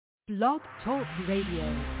Blog Talk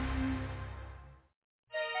Radio.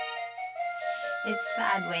 It's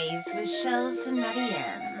Sidewayz with Shellz and Matty.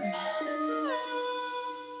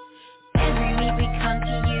 Every week we come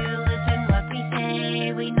to you, listen what we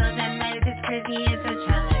say. We know that life is crazy, it's a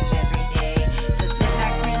challenge every day. So sit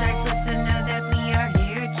back, relax, listen, know that we are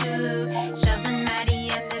here too. Shellz and Matty,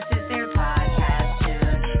 and this is their podcast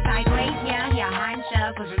tune. Sidewayz, yeah, I'm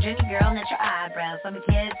Shellz, was Virginia girl, net your eyebrows. Let me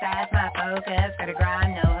kiss, that's my focus. Gotta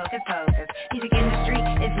grind, no hocus pocus. Music industry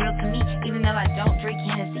is real to me, even though I don't drink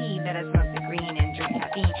Hennessy, but I smoke the green and drink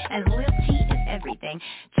caffeine. And loyalty is everything.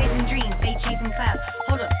 Chasing dreams, they chasing clouds.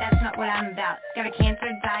 Hold up, that's not what I'm about. Got a cancer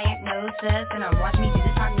diagnosis, and I'm watching me do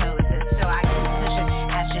this prognosis. So I can push it,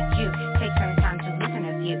 as should you. Take some time to listen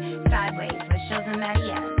a few. Sidewayz with Shellz and Matty.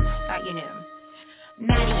 Thought you knew.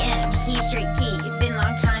 Matty M, he's straight T. He's been a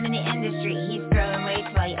long time in the industry. He's throwing weights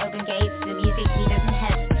while he open gates. The music, he doesn't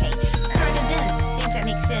hesitate. Current events, things that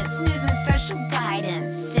make sense. News and special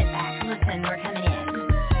guidance. Sit back, listen, we're coming in.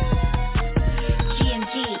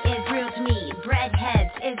 G&G is real to me.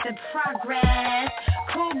 Breadheads is the progress.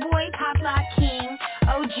 Cool boy, pop lock king.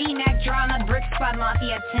 OG Mac drama, brick squad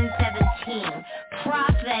mafia 1017.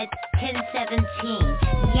 Prophet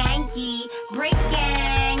 1017. Yankee, break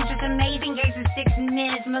gang. Just amazing gigs in 6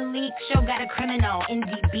 minutes. Malik show got a criminal in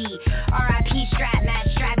DB. R.I.P. Strap, Matt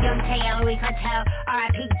Strap, Young Tay, LOE Cartel.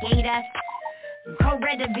 R.I.P. Gator.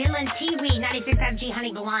 Cobra the villain, T-Wee, 96 FG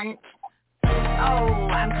Honey Blunt. Oh,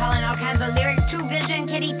 I'm calling all kinds of lyrics. True Vision,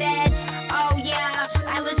 Kitty Fed. Oh yeah,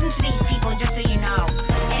 I listen to these people just so you know.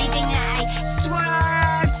 Anything that I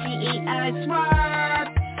swerve, T-E-O, swerve.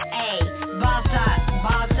 Hey, boss up,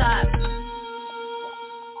 boss up.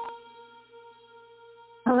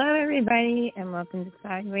 Hello, everybody, and welcome to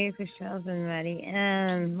Sidewayz with Shellz and Matty.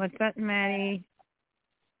 What's up, Matty?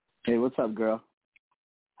 Hey, what's up, girl?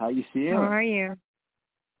 How you feeling? How are you?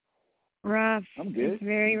 Rough. I'm good. It's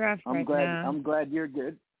very rough right now. I'm glad you're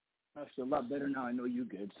good. I feel a lot better now. I know you're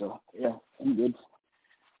good, so yeah, I'm good.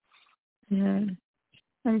 Yeah,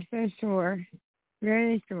 I'm so sore.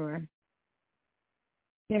 Very sore.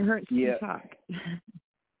 It hurts to talk.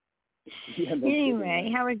 Yeah, no anyway,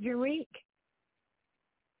 kidding, how was your week?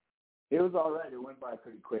 It was all right. It went by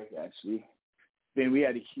pretty quick, actually. Then we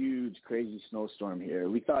had a huge, crazy snowstorm here.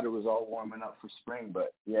 We thought it was all warming up for spring,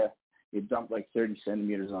 but yeah, it dumped like 30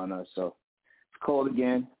 centimeters on us, so it's cold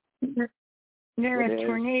again. There were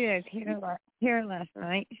tornadoes here last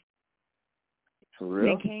night. For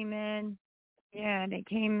real? They came in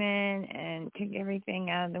and took everything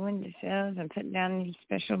out of the windowsills and put down these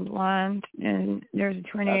special blinds, and there was a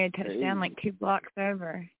tornado touched down like 2 blocks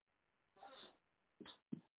over.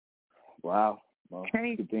 Wow. Well,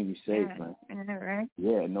 crazy. Good thing you're safe, man. I know, right?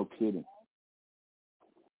 Yeah, no kidding.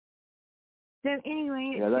 So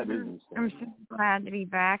anyway, yeah, that is insane. I'm so glad to be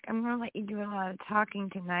back. I'm going to let you do a lot of talking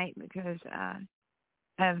tonight because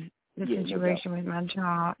of the situation with my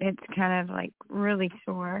jaw. It's kind of like really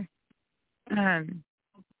sore.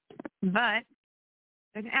 But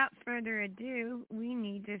without further ado, we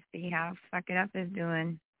need to see how Fuck It Up is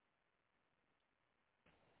doing.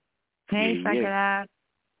 Hey, Fuck It Up.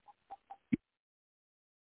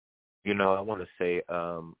 You know, I want to say,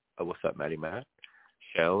 what's up, Matty Matt?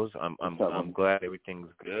 Shellz, I'm glad everything's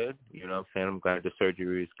good. You know what I'm saying? I'm glad the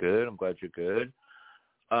surgery is good. I'm glad you're good.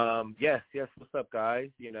 Yes, what's up, guys?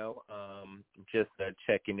 You know, just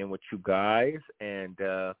checking in with you guys. And,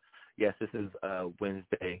 yes, this is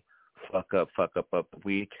Wednesday Fuck Up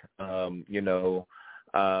week. You know,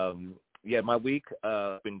 yeah, my week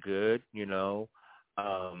been good, you know.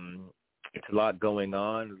 It's a lot going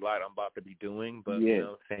on, a lot I'm about to be doing, but you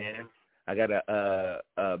know what I'm saying? I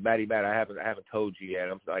got Matty Matt, I haven't told you yet.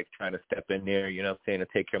 I'm like trying to step in there, you know what I'm saying, to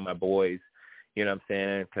take care of my boys, you know what I'm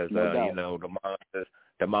saying? Because, you know,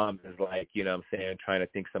 the mom is like, you know what I'm saying, trying to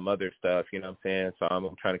think some other stuff, you know what I'm saying? So I'm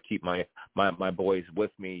trying to keep my boys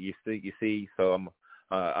with me, you see? So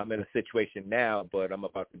I'm in a situation now, but I'm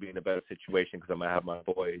about to be in a better situation because I'm going to have my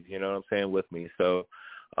boys, you know what I'm saying, with me. So,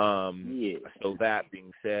 so that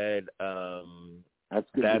being said, that's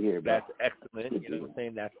good to hear, that's excellent. You know what I'm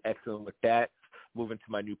saying? That's excellent with that. Moving to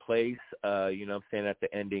my new place, you know what I'm saying, at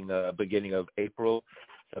the beginning of April.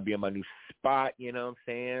 So I'll be in my new spot, you know what I'm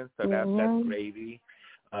saying? So that's gravy.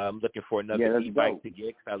 I'm looking for another e-bike to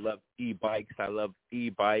get 'cause I love e-bikes.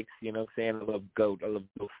 You know what I'm saying? I love go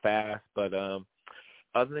fast. But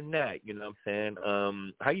other than that, you know what I'm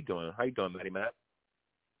saying? How you doing? Matty Matt?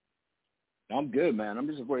 I'm good, man. I'm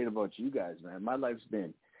just worried about you guys, man. My life's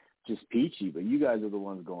been just peachy, but you guys are the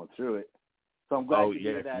ones going through it. So I'm glad to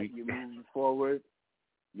hear that you're moving forward.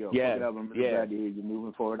 I'm really glad to hear you're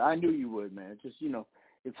moving forward. I knew you would, man. Just, you know,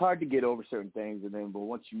 it's hard to get over certain things, and then but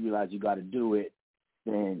once you realize you got to do it,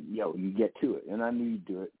 then you get to it. And I knew you'd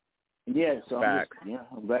do it. And yeah, so I'm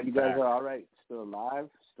glad you guys are all right, still alive,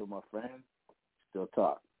 still my friends, still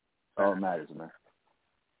talk. All that matters, man.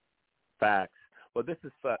 Facts. Well, this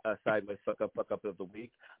is Sidewayz Fuck Up of the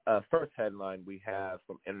Week. First headline we have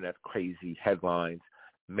from Internet Crazy Headlines: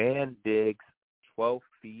 Man digs 12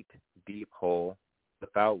 feet deep hole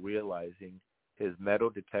without realizing his metal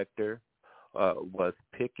detector was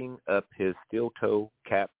picking up his steel toe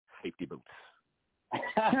cap safety boots.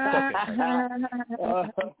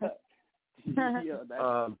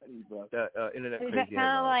 Internet is Crazy that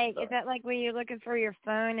kind of like, headlines. is that like when you're looking for your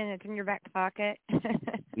phone and it's in your back pocket?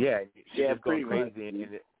 Yeah, pretty crazy. much.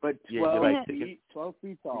 And but 12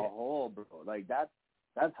 feet's a hole, bro. Like that's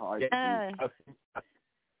hard. Yeah,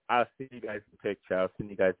 I'll send you guys the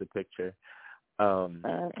picture.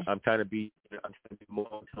 I'm trying to be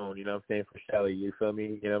monotone, you know what I'm saying, for Shelly, you feel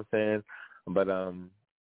me? You know what I'm saying? But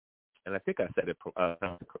and I think I said it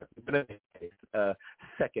correctly. But in any case,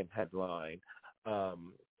 second headline.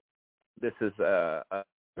 This is a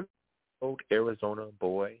old Arizona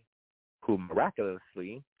boy who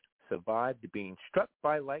miraculously survived being struck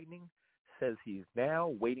by lightning, says he's now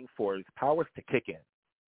waiting for his powers to kick in.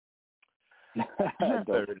 That's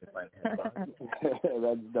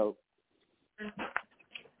dope.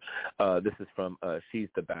 This is from She's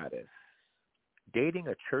the Baddest. Dating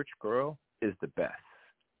a church girl is the best.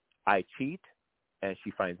 I cheat, and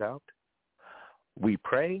she finds out. We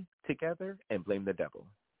pray together and blame the devil.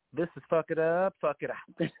 This is Fuck It Up, Fuck It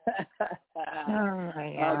Out. Oh,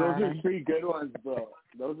 my God. Those are 3 good ones, bro.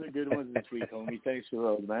 Those are good ones this week, homie. Thanks for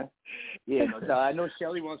those, man. Yeah, I know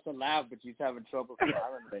Shelly wants to laugh, but she's having trouble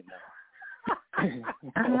smiling right now.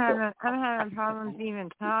 I'm having problems even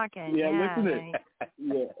talking. Yeah, listen to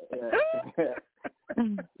it. Yeah.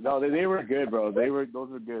 No, they were good, bro. Those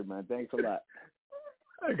were good, man. Thanks a lot.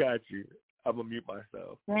 I got you. I'm gonna mute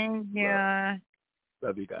myself. Thank you.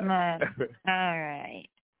 Love you guys. All right.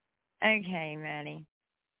 Okay, Matty.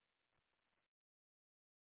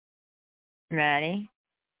 Matty?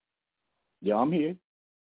 Yeah, I'm here.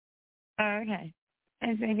 Oh, okay. I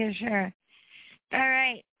was making sure. All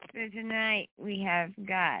right. So tonight we have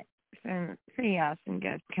got some pretty awesome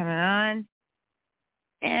guests coming on.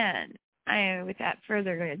 And without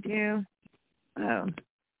further ado, I'm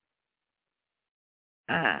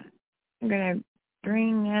going to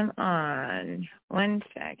bring them on. 1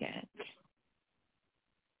 second.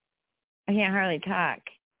 I can't hardly talk.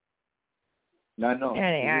 No.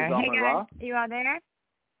 There they are. Hey, guys. You all there?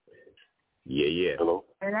 Yeah. Hello.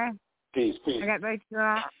 There. Peace. I got both you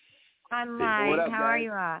all online. What up, How guys? are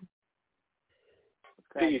you all?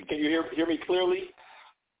 Peace. Can you hear me clearly?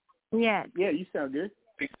 Yes. Yeah, you sound good.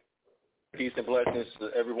 Peace and blessings to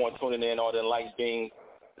everyone tuning in, all the enlightened beings,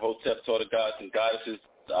 Hotep to all the gods and goddesses,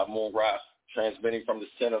 AMUN-RA, transmitting from the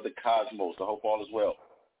center of the cosmos. I hope all is well.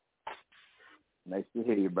 Nice to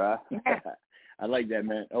hear you, bro. Yeah. I like that,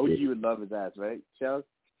 man. OG would love his ass, right, Shellz?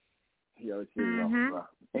 He always hears bro.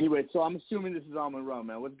 Anyway, so I'm assuming this is AMUN-RA,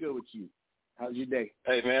 man. What's good with you? How's your day?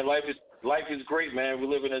 Hey, man, life is great, man. We're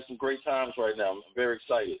living in some great times right now. I'm very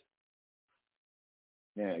excited.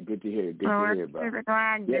 Yeah, good to hear. We're Bro. super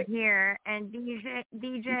glad you're here. And DJ,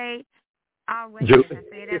 wait, did I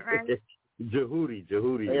say that right? Djewhti,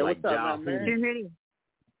 hey, like what's up, man? Djewhti.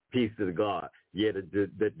 Peace to the God. Yeah, this is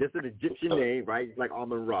an Egyptian name, right? It's like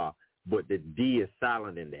AMUN-RA, but the D is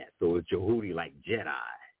silent in that, so it's Djewhti, like Jedi.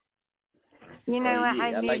 You know what? Yeah,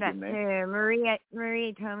 I knew like that it, man. too.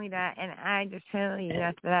 Maria told me that, and I just totally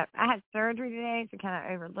messed it up. I had surgery today, so it kind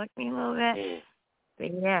of overlooked me a little bit.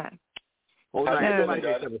 But yeah. Oh, no, everybody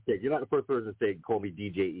makes a mistake. You're not the first person to say, call me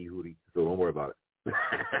DJ Ehudi, so don't worry about it.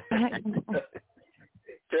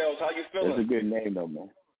 Shellz, how you feeling? That's a good name, though, man.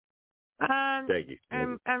 Thank you.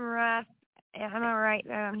 I'm rough. I'm all right,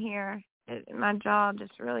 though. I'm here. My jaw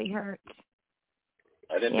just really hurts.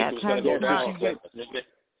 I didn't think it was going to go down.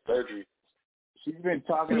 Surgery. She's been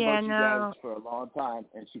talking about you guys for a long time,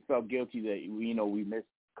 and she felt guilty that we missed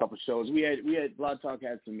a couple shows. We had Blog Talk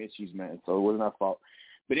had some issues, man, so it wasn't our fault.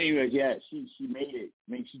 But anyways, yeah, she made it.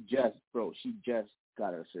 I mean, she just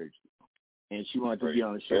got her surgery, and she wanted to be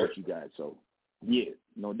on the show with you guys. So yeah,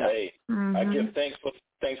 no doubt. Hey, I give thanks for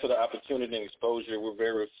the opportunity and exposure. We're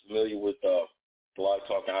very familiar with Blog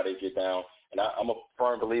Talk and how they get down, and I'm a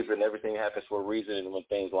firm believer in everything happens for a reason and when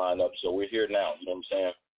things line up. So we're here now. You know what I'm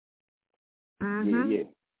saying? Yeah.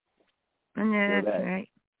 I know that's right.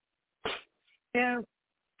 So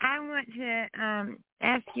I want to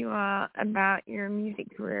ask you all about your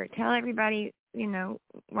music career. Tell everybody,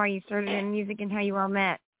 why you started in music and how you all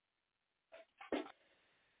met.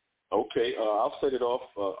 Okay, I'll set it off.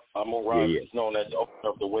 AMUN-RA is known as the opener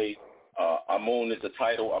of the way. Amun is the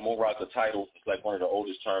title. AMUN-RA is the title. It's like one of the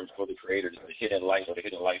oldest terms for the creator. It's the hidden light or the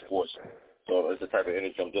hidden light force. So it's the type of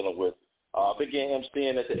energy I'm dealing with. I began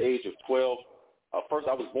emceeing at the age of 12. First,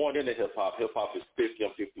 I was born into hip-hop. Hip-hop is 50.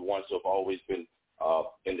 I'm 51, so I've always been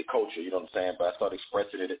in the culture, you know what I'm saying? But I started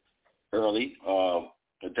expressing it early. I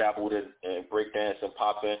dabbled in breakdance and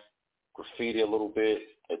popping, graffiti a little bit.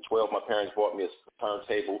 At 12, my parents bought me a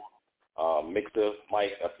turntable, mixer,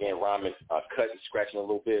 mic. I began rhyming, cutting, scratching a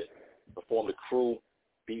little bit, performed the crew,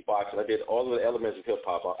 beatboxing. I did all of the elements of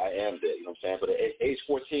hip-hop. I am that, you know what I'm saying? But at age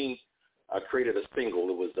 14, I created a single.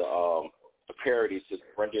 It was a parody to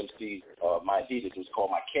Run DMC's My Adidas. It was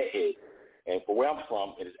called My Cat Head. And for where I'm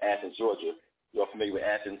from, it is Athens, Georgia. You all familiar with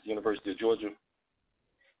Athens, University of Georgia?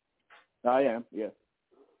 I am, yeah.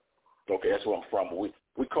 Okay, that's where I'm from. We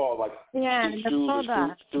call like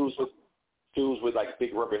shoes with like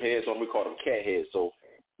big rubber heads on. We call them cat heads. So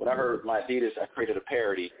when I heard My Adidas, I created a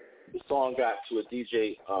parody. The song got to a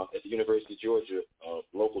DJ at the University of Georgia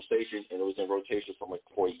local station, and it was in rotation for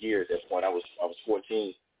a year. At that point, I was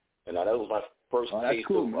 14, and that was my first taste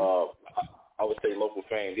of I would say local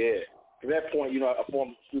fame. Yeah. From that point, I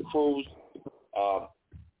formed a few crews.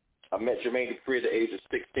 I met Jermaine Dupri at the age of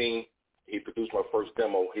 16. He produced my first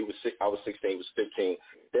demo. I was 16. He was 15.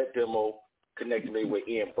 That demo connected me with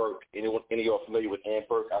Ian Burke. Any of y'all familiar with Ian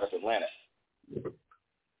Burke out of Atlanta?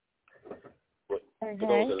 For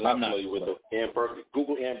those that are not familiar with Ian Burke,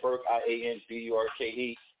 Google Ian Burke,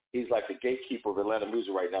 IANBURKE. He's like the gatekeeper of Atlanta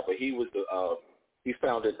music right now. But he was he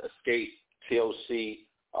founded Escape, TLC,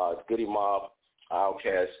 Goody Mob,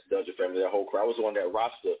 Outkast, Dudgeon Family, that whole crowd. I was on that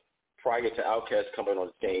roster prior to Outkast coming on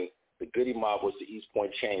the team. The Goody Mob was the East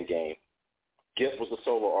Point chain gang. Gift was a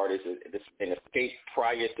solo artist, and Escape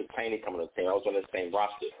prior to Tiny coming on the team. I was on the same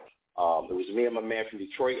roster. It was me and my man from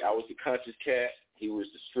Detroit. I was the conscious cat. He was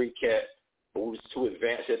the street cat. But we was too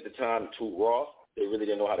advanced at the time, too raw. They really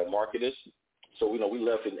didn't know how to market us. So, we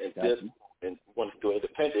left and wanted to do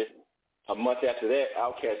independent. A month after that,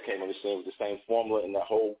 Outkast came on the scene with the same formula, and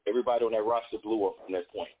everybody on that roster blew up from that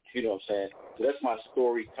point. You know what I'm saying? So that's my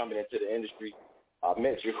story coming into the industry. I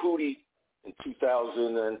met Djewhti in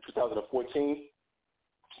 2014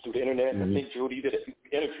 through the internet. Mm-hmm. I think Djewhti, you did an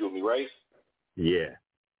interview with me, right? Yeah.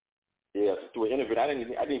 Yeah, through an interview. I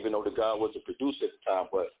didn't even know the guy was a producer at the time,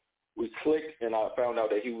 but we clicked, and I found out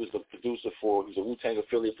that he was the producer he's a Wu-Tang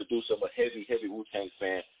affiliate producer. I'm a heavy, heavy Wu-Tang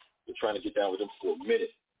fan. Been trying to get down with him for a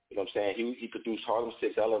minute. You know what I'm saying? He produced Harlem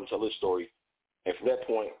 6. I let him tell his story. And from that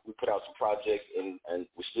point, we put out some projects, and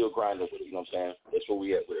we're still grinding with it. You know what I'm saying? That's where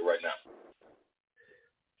we at with it right now.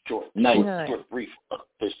 Short, brief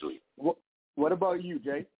history. What about you,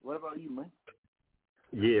 Jay? What about you, man?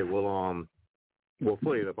 Yeah, well,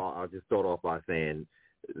 funny enough, I'll just start off by saying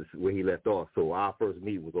where he left off. So our first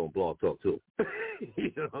meet was on Blog Talk too.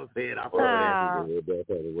 You know what I'm saying? I started with Blog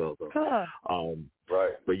Talk as well. So,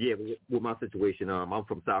 right. But yeah, with my situation, I'm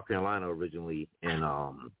from South Carolina originally, and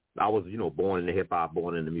I was, born in the hip hop,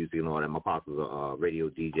 born in the music and all that. My pops was a radio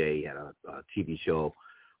DJ, had a TV show.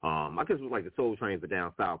 I guess it was like the Soul Train for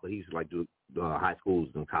down south, but he used to like do high schools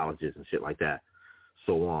and colleges and shit like that.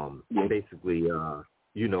 So basically, I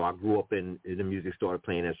grew up in the music, started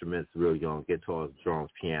playing instruments real young, guitars,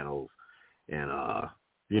 drums, pianos, and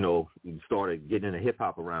started getting into hip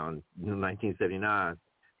hop around 1979,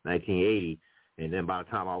 1980, and then by the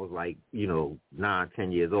time I was like 9,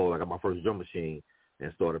 10 years old, I got my first drum machine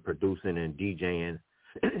and started producing and DJing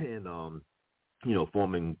and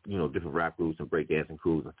forming, different rap groups and breakdancing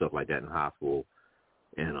crews and stuff like that in high school.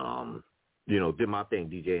 And, did my thing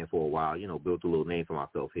DJing for a while, built a little name for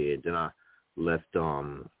myself here. And then I left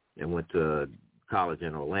and went to college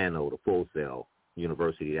in Orlando to Full Sail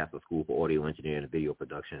University. That's a school for audio engineering and video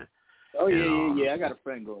production. Oh, yeah. I got a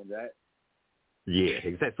friend going to that. Yeah,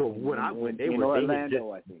 exactly. So when I went, they were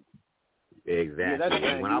Orlando, I think. Exactly.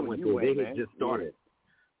 Yeah, when I went, they had just started. Yeah.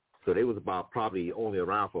 So they was about probably only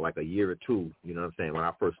around for like a year or two, you know what I'm saying, when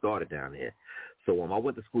I first started down there. So I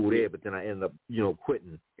went to school there, but then I ended up,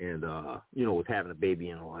 quitting and, was having a baby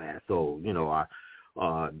and all that. So,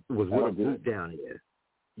 I was with a group down there.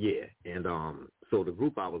 Yeah. And so the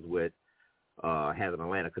group I was with has an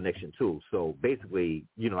Atlanta connection too. So basically,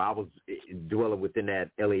 I was dwelling within that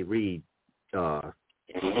L.A. Reid, well,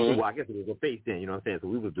 I guess it was a face then, you know what I'm saying? So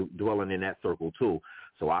we was dwelling in that circle too.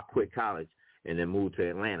 So I quit college and then moved to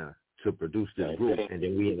Atlanta to produce this group, and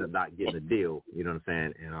then we ended up not getting a deal, you know what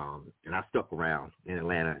I'm saying? And I stuck around in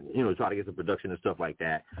Atlanta, you know, try to get some production and stuff like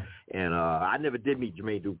that. And I never did meet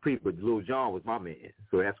Jermaine Dupri, but Lil Jon was my man,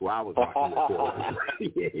 so that's why I was rocking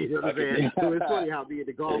with. Yeah, you know what I'm saying? So it's funny how me and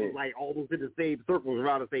the guard was like almost in the same circles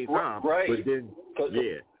around the same time. Right. But then,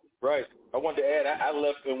 yeah. Right. I wanted to add, I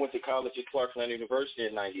left and went to college at Clarkson University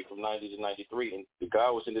in 90, from 90 to 93, and the guy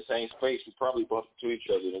was in the same space. We probably bumped into each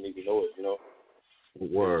other and didn't even know it, you know?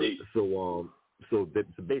 Word. So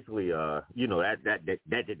basically, you know, that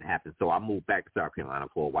didn't happen. So I moved back to South Carolina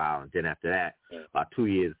for a while, and then after that, about 2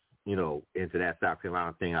 years, you know, into that South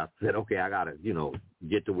Carolina thing, I said, okay, I gotta, you know,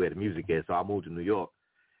 get to where the music is. So I moved to New York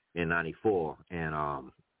in '94, and I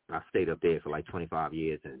stayed up there for like 25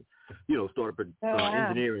 years, and you know, started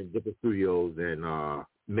engineering different studios, and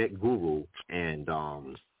met Guru, and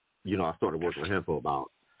you know, I started working with him for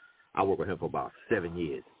about 7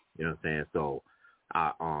 years. You know what I'm saying? So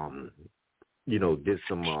I you know, did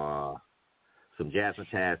some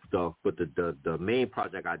Jazzmatazz stuff, but the main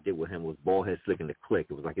project I did with him was Ballhead Slick and the Click.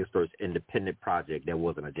 It was like his first independent project that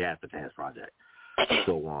wasn't a Jazzmatazz project.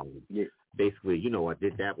 So basically, you know, I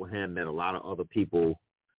did that with him, met a lot of other people,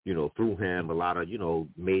 you know, through him, a lot of, you know,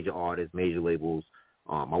 major artists, major labels.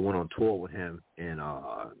 I went on tour with him in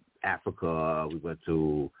Africa. We went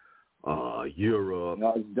to Europe.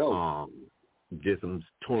 Did some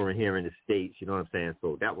touring here in the States, you know what I'm saying?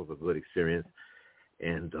 So that was a good experience.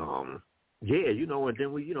 And yeah, you know, and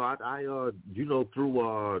then we, you know, I you know,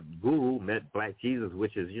 through Guru met Black Jesus,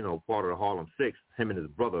 which is, you know, part of the Harlem Six, him and his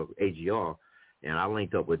brother AGR, and I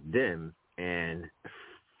linked up with them, and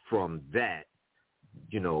from that,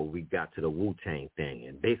 you know, we got to the Wu-Tang thing.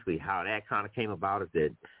 And basically how that kind of came about is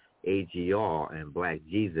that AGR and Black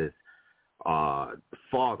Jesus'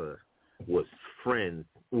 father was friends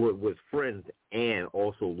and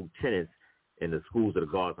also lieutenants in the schools of the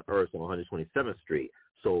Guards of Earth on 127th Street.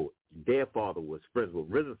 So their father was friends with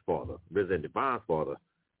RZA's father, RZA and Divine's father,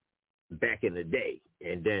 back in the day.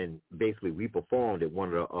 And then basically we performed at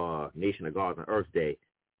one of the Nation of Guards on Earth Day,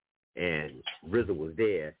 and RZA was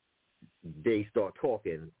there. They start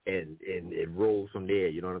talking, and it rolls from there,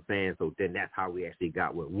 you know what I'm saying? So then that's how we actually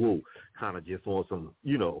got with Wu, kind of just on some,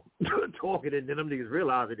 you know, talking, and then them niggas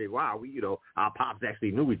realized that, wow, we, you know, our pops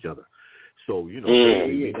actually knew each other. So, you know,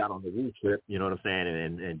 we got on the Wu trip, you know what I'm saying,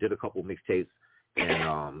 and did a couple mixtapes,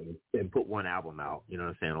 and put one album out, you know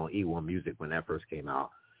what I'm saying, on E1 Music when that first came out.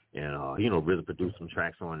 And, you know, RZA produced some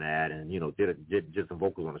tracks on that, and, you know, did some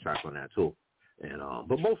vocals on the tracks on that too. And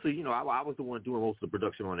but mostly, you know, I was the one doing most of the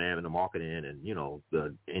production on them and the marketing and, you know,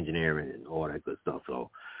 the engineering and all that good stuff. So,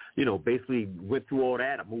 you know, basically went through all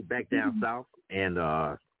that. I moved back down south, and,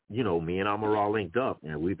 you know, me and AMUN-RA linked up,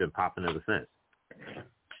 and we've been popping ever since.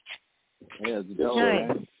 Yeah, it's dope,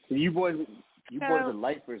 man. So you boys are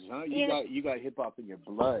lifers, huh? You got hip hop in your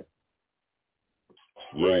blood.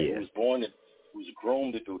 Yeah. Right. He was born and was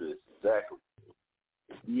groomed to do this. Exactly.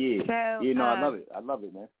 Yeah. So, you know, I love it. I love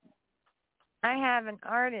it, man. I have an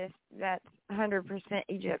artist that's 100%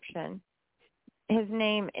 Egyptian. His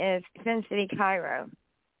name is Sin City Cairo.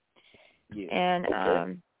 Yeah.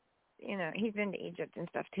 And, you know, he's into Egypt and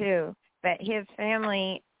stuff too. But his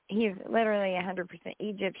family, he's literally 100%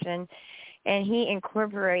 Egyptian. And he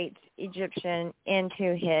incorporates Egyptian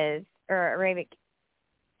into his, or Arabic,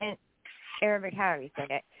 how do you say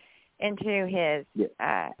it? Into his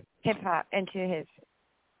hip-hop, into his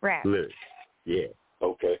rap. Yeah.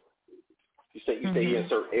 Okay. You say you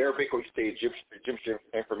insert Arabic, or you say Egyptian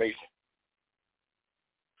information?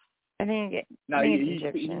 I think he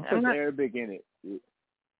Egyptian. puts Arabic in it.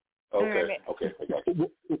 Okay. I got you.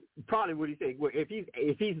 Probably what he say. Well, if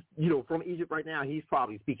he's you know, from Egypt right now, he's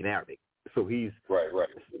probably speaking Arabic. So he's right.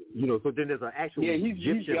 You know, so then there's an actual he's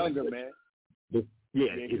Egyptian younger, language. man.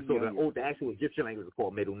 The actual Egyptian language is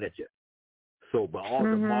called Medu Necha. So, but all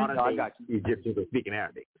the modern day Egyptians are speaking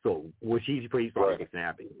Arabic. So, he's probably speaking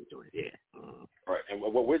Arabic. Yeah. Right, and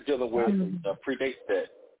what we're dealing with predates that.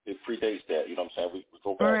 It predates that. You know what I'm saying? We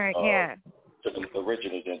go back to the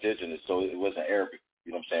original, the indigenous. So it wasn't Arabic.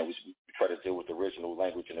 You know what I'm saying? We try to deal with the original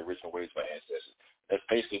language and the original ways of our ancestors. That's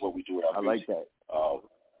basically what we do with our music. Like that.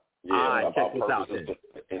 Our purpose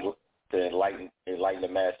is to enlighten the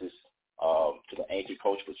masses. To the ancient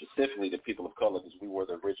culture, but specifically the people of color, because we were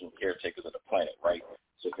the original caretakers of the planet, right?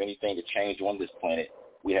 So if anything to change on this planet,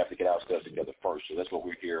 we have to get ourselves together first. So that's what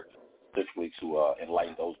we're here specifically to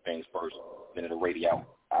enlighten those things first, then it'll radiate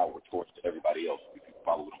outward towards everybody else. If you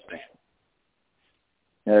follow what I'm saying.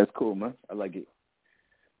 Yeah, that's cool, man. I like it.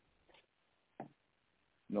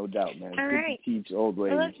 No doubt, man. All right. To teach old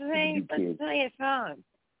ways. Let's play a song.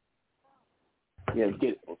 Yeah,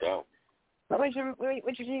 get it. No doubt.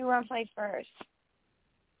 Which do you want to play first?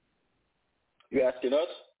 You asking us?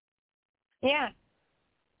 Yeah.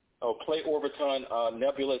 Oh, play Orbiton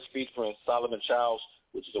Nebula is featuring Solomon Shellz,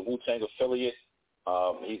 which is a Wu-Tang affiliate.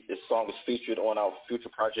 This song is featured on our future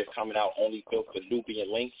project coming out, Only Built for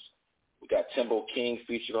Nubian Links. We got Timbo King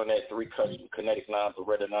featured on that, 3 cuts from Kinetic 9,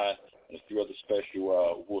 Beretta 9, and a few other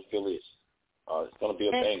special Wu affiliates. It's going to be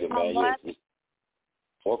a banger, man. Yeah,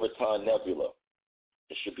 Orbiton Nebula.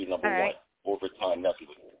 It should be number 1. Orbiton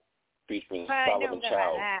Nebula. Featuring Solomon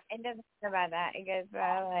Shellz. It doesn't go by that. It goes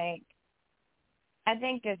by, like, I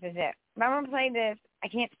think this is it. But I'm going to play this. I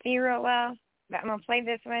can't see real well, but I'm going to play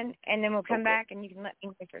this one, and then we'll come back, and you can let me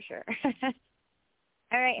know for sure.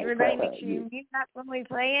 All right, everybody, make sure you mute up when we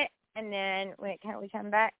play it, and then when we come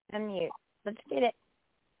back, unmute. Let's get it.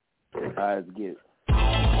 All right, let's get it.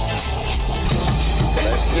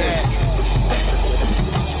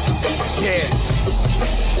 Yeah.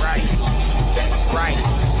 Right.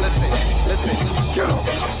 Listen. Yo,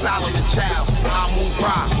 Solomon Child,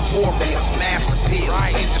 AMUN-RA, warrior, master appeal,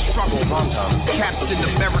 indestructible, Captain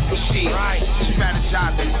America shield,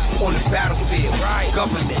 strategizing on the battlefield,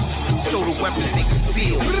 government, so the weapons they can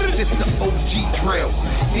feel. This the OG drill,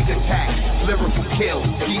 sneak attack, lyrical kill,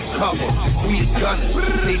 deep cover, we the gunners,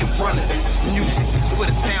 they the runners, music for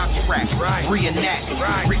the soundtrack, reenact,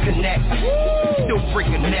 reconnect, still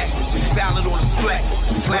break a neck, ballad on the flex,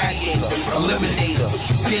 gladiator, eliminator,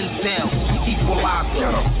 Denzel,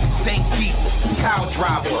 equalizer, St. Pete, cow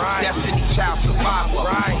driver, Destiny Child survivor,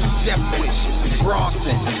 Death Wish,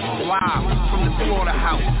 Bronson, live from the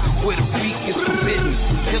slaughterhouse, where the weak is forbidden,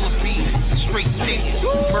 killer bees, straight chicken,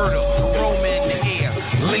 murder, aroma in the air,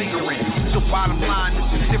 lingering. So bottom line, it's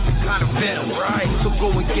a different kind of venom, So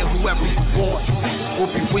go and get whoever you want. We'll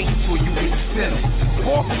be waiting for you in the center.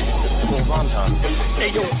 Hey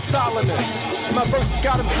yo, Solomon, my verse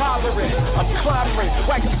got him hollering. I'm clobbering,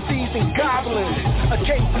 whack up seeds and goblins. A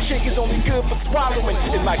case of chick is only good for swallowing.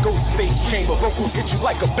 In my ghost face chamber, vocals hit you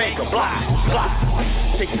like a banker. Blah, blah.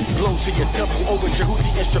 Take this blow to your temple over Djewhti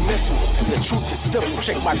instrumentals. The truth is simple,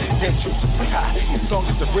 check my credentials. Your song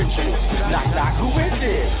is a ritual. Knock, knock, who is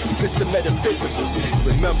it? Mr. Metaphysical.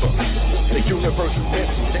 Remember, the universe is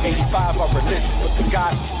mental. The 85 are religious, but the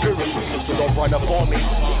God is spiritual. So don't run up on me.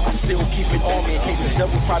 I still keep it on me in case the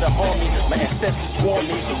devil try to harm me. My ancestors warn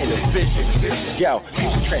me in a vision. Yo, keep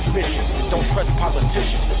the transmission. Don't trust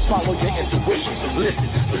politicians. Follow your intuition. Listen.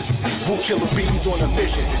 Who killer bees on a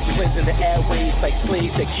mission? Cleansing the airways like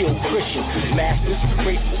slaves that kill Christians. Masters,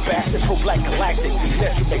 racist, bastard, pro-black galactic.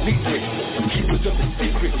 Natural magnesic. Keepers of the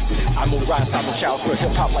secret. AMUN-RA, Solomon Child, for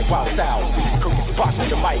hip-hop like wild style. Crooked spots with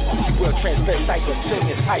the mic. Real transvestite,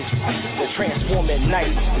 reptilian types. That transform at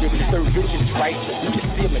night. If the third vision's right, you can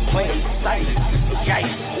see them in plain sight.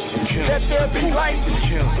 Yikes. Let there be light.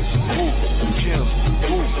 Chill, move, chill,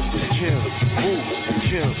 move, chill, move,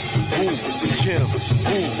 chill, move, chill,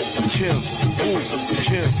 move, chill, move,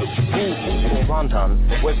 chill, move. Rondon,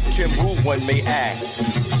 what Kim Woo one may ask.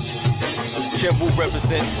 Kim Woo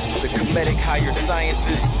represents the Kemetic higher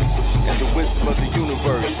sciences and the wisdom of the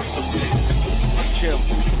universe. Kim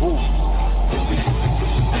Woo.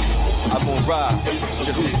 AMUN-RA,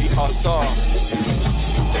 Djewhti, Awsar.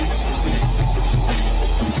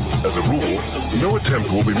 As a rule, no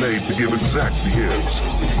attempt will be made to give exact years,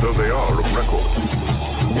 though they are of record.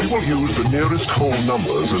 We will use the nearest whole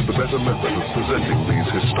numbers as the better method of presenting these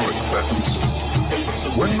historic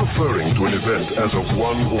facts. When referring to an event as of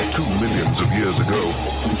 1 or 2 millions of years ago,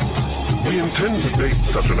 we intend to date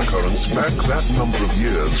such an occurrence back that number of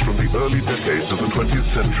years from the early decades of the 20th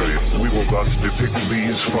century. We will thus depict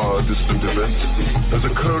these far distant events as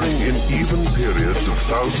occurring in even periods of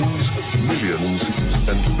thousands, millions,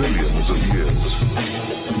 and billions of years.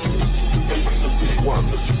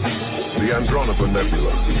 1. The Andronova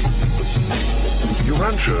Nebula.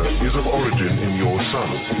 Urantia is of origin in your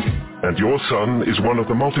Sun, and your Sun is one of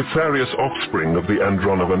the multifarious offspring of the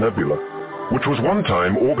Andronova Nebula, which was one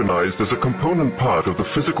time organized as a component part of the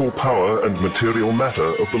physical power and material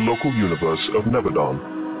matter of the local universe of Nebadon.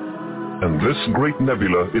 And this great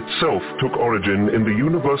nebula itself took origin in the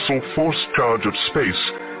universal force charge of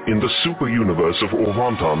space in the super-universe of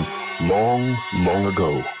Orvanton long, long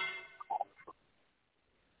ago.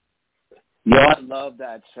 Yo, I love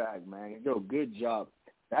that track, man. Yo, good job.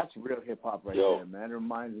 That's real hip-hop right there, man. It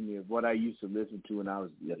reminds me of what I used to listen to when I was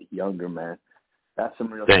younger, man. That's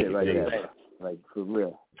some real shit right there. Like, for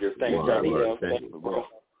real. Just thank you, Johnny.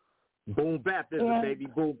 Boom baptism, baby.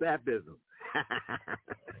 Boom baptism.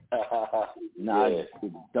 Nah, it's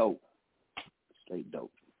dope. Straight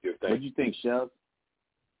dope. What do you think, Shellz?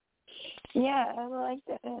 Yeah, I liked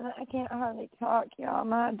it, and I can't hardly talk, y'all.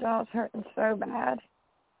 My jaw's hurting so bad.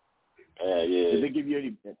 Yeah. Did they give you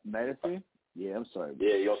any medicine? Yeah, I'm sorry.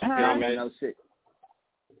 Yeah, you also pain medicine?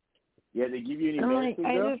 Yeah, they give you any medicine,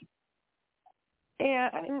 girl?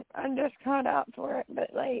 I'm just caught out for it,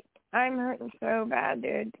 but, like, I'm hurting so bad,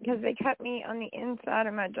 dude, because they cut me on the inside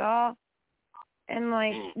of my jaw, and,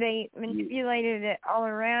 like, they manipulated it all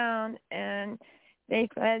around, and they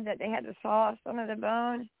said that they had to saw some of the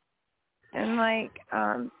bone, and, like,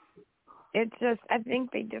 it's just, I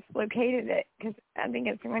think they dislocated it, because I think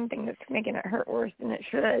it's one thing that's making it hurt worse than it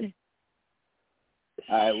should.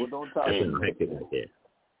 All right, well, don't talk to me.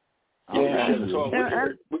 Yeah,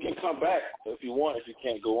 we can come back if you want, if you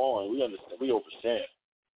can't go on. We understand. We understand.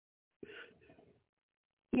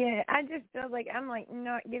 Yeah, I just feel like I'm, like,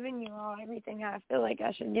 not giving you all everything I feel like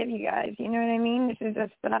I should give you guys. You know what I mean? This is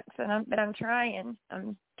just sucks, but I'm trying.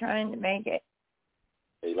 I'm trying to make it.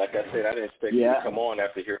 Hey, like I said, I didn't expect you to come on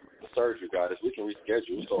after hearing the surgery, guys. We can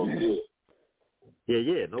reschedule. It's all good.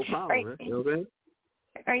 Yeah, no problem, man. You know what I mean?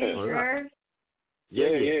 Are you sure? Yeah,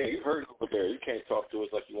 you heard over there. You can't talk to us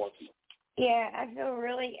like you want to. Yeah, I feel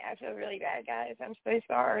really bad, guys. I'm so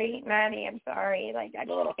sorry. Matty, I'm sorry. Like, I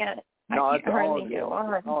can't hardly do it.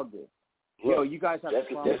 All good. Yo, you guys have to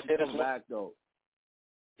promise to come back, though.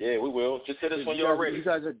 Yeah, we will. Just hit us when you're ready. You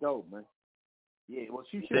guys are dope, man. Yeah, well,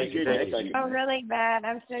 shoot you. Thank you. Oh, really bad.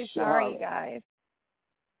 I'm so sorry, guys.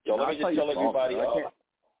 Yo, let me just tell everybody.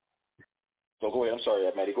 So go ahead. I'm sorry,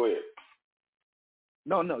 Matty. Go ahead.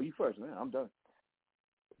 No, you first, man. I'm done.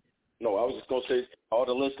 No, I was just going to say, all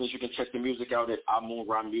the listeners, you can check the music out at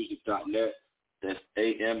AMUN-RA-music.net. That's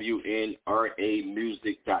AMUNRA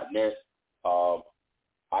music.net.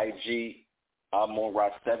 IG, AMUN-RA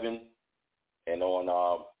 7. And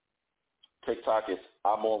on TikTok, it's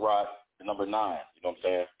AMUN-RA 9. You know what I'm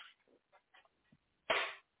saying?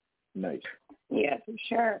 Nice. Yeah, for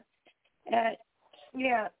sure.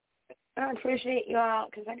 Yeah, I appreciate you all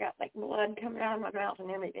because I got, like, blood coming out of my mouth and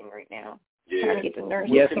everything right now. Yeah. Trying to get the nurse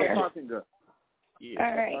here. Talking girl. Yeah,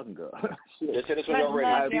 all right. Talking girl. Just hit us when you're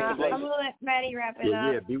ready. I'm going to let Matty wrap it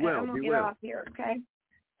up. Yeah, be well. I'm going to get off here, okay?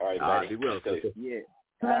 All right, Matty. Be well. Yeah.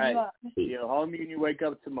 All right. Yeah, hold me when you wake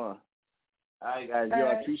up tomorrow. All right, guys.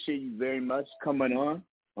 I appreciate you very much coming on.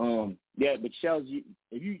 Yeah, but Shellz,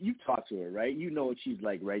 if you talk to her, right? You know what she's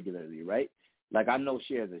like regularly, right? Like, I know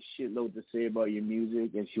she has a shitload to say about your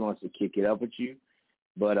music, and she wants to kick it up with you.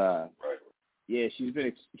 But yeah, she's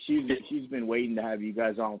been waiting to have you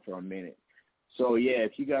guys on for a minute. So yeah,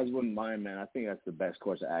 if you guys wouldn't mind, man, I think that's the best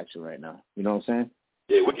course of action right now. You know what I'm saying?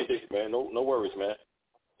 Yeah, we can do it, man. No worries, man.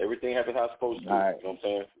 Everything happens how it's supposed to. All right. You know what I'm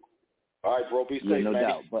saying? All right, bro. Be safe, no man.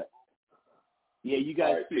 doubt. But yeah, you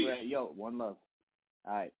guys right, too, man. Yo, one love.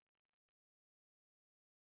 All right.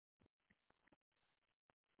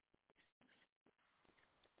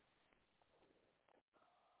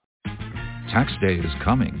 Tax day is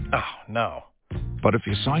coming. Oh, no. But if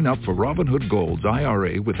you sign up for Robinhood Gold's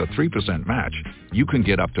IRA with a 3% match, you can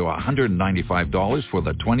get up to $195 for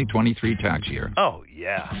the 2023 tax year. Oh,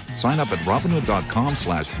 yeah. Sign up at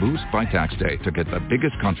Robinhood.com/boost by tax day to get the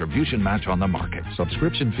biggest contribution match on the market.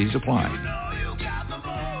 Subscription fees apply.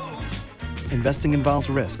 Investing involves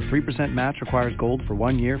risk. 3% match requires gold for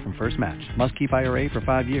 1 year from first match. Must keep IRA for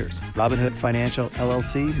 5 years. Robinhood Financial,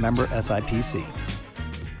 LLC, member SIPC.